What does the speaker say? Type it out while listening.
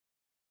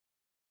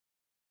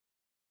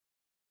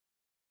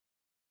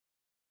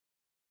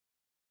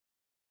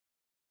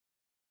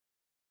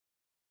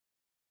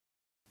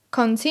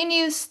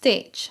Continuous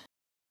stitch.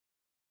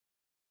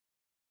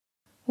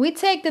 We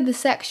take the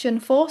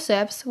dissection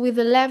forceps with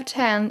the left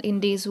hand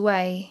in this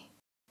way.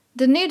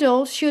 The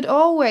needle should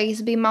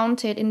always be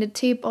mounted in the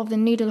tip of the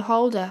needle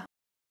holder,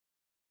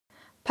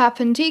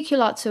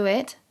 perpendicular to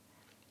it,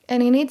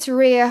 and in its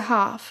rear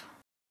half.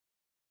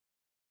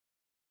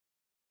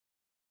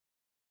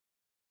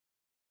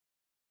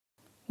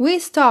 We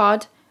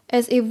start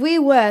as if we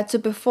were to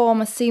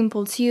perform a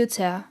simple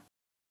suture,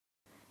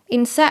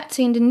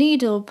 inserting the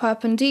needle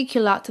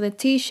perpendicular to the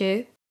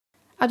tissue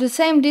at the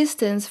same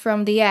distance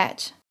from the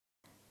edge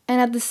and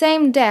at the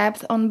same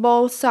depth on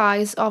both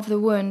sides of the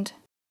wound.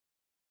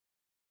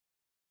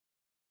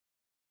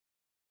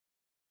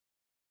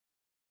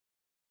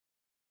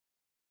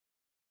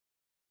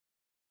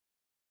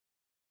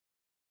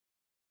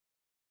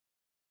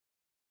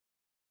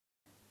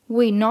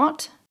 We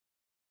knot,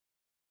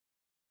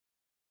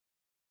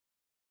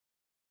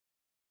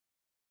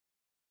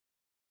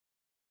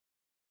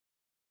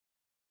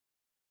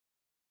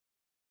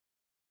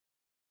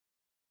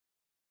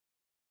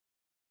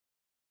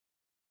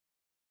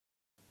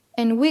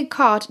 and we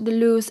cut the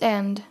loose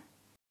end.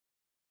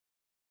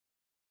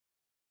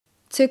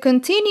 To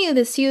continue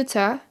the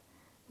suture,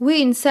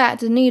 we insert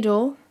the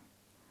needle,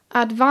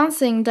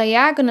 advancing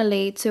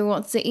diagonally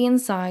towards the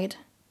inside.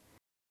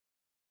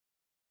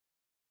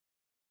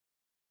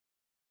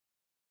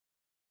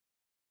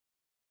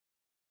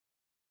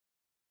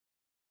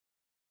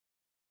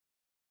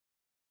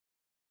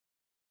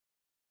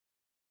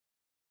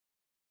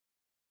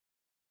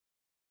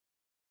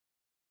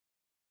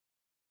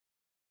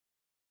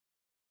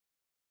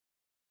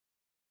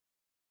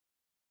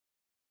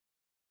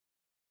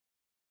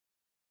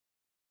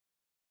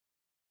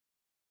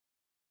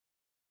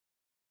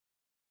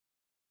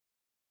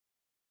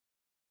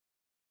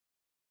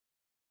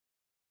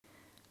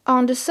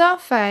 On the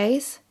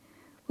surface,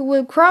 we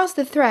will cross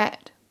the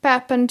thread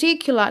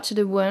perpendicular to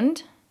the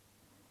wound,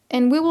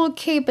 and we will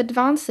keep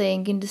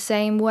advancing in the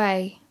same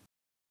way.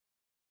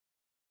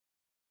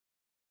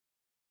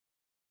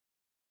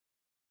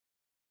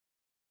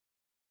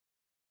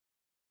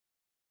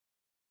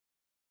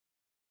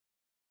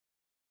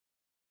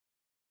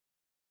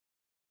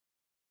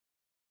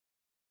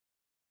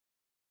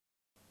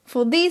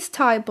 For this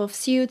type of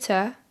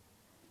suture,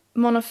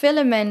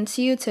 monofilament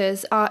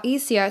sutures are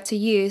easier to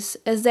use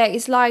as they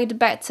slide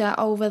better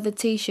over the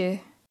tissue.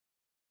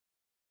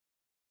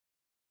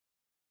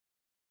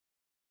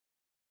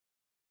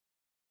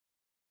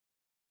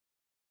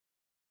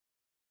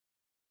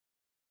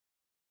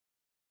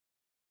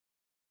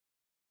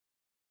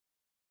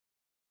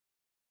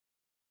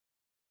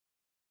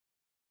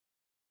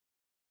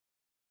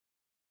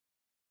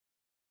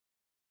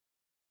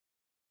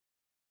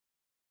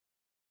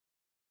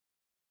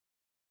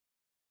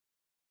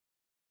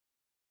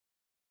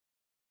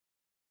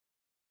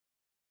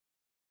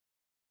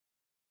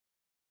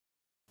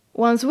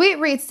 Once we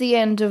reach the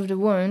end of the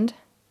wound,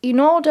 in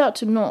order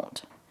to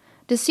knot,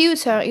 the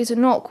suture is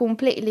not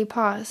completely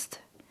passed,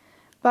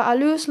 but a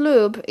loose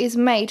loop is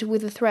made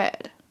with the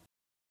thread.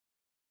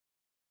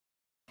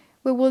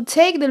 We will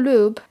take the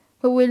loop,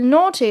 we will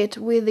knot it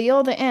with the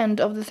other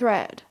end of the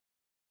thread.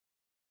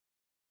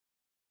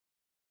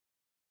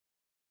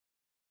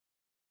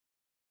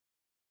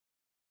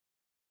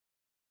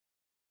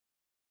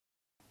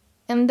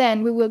 And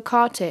then we will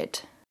cut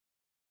it.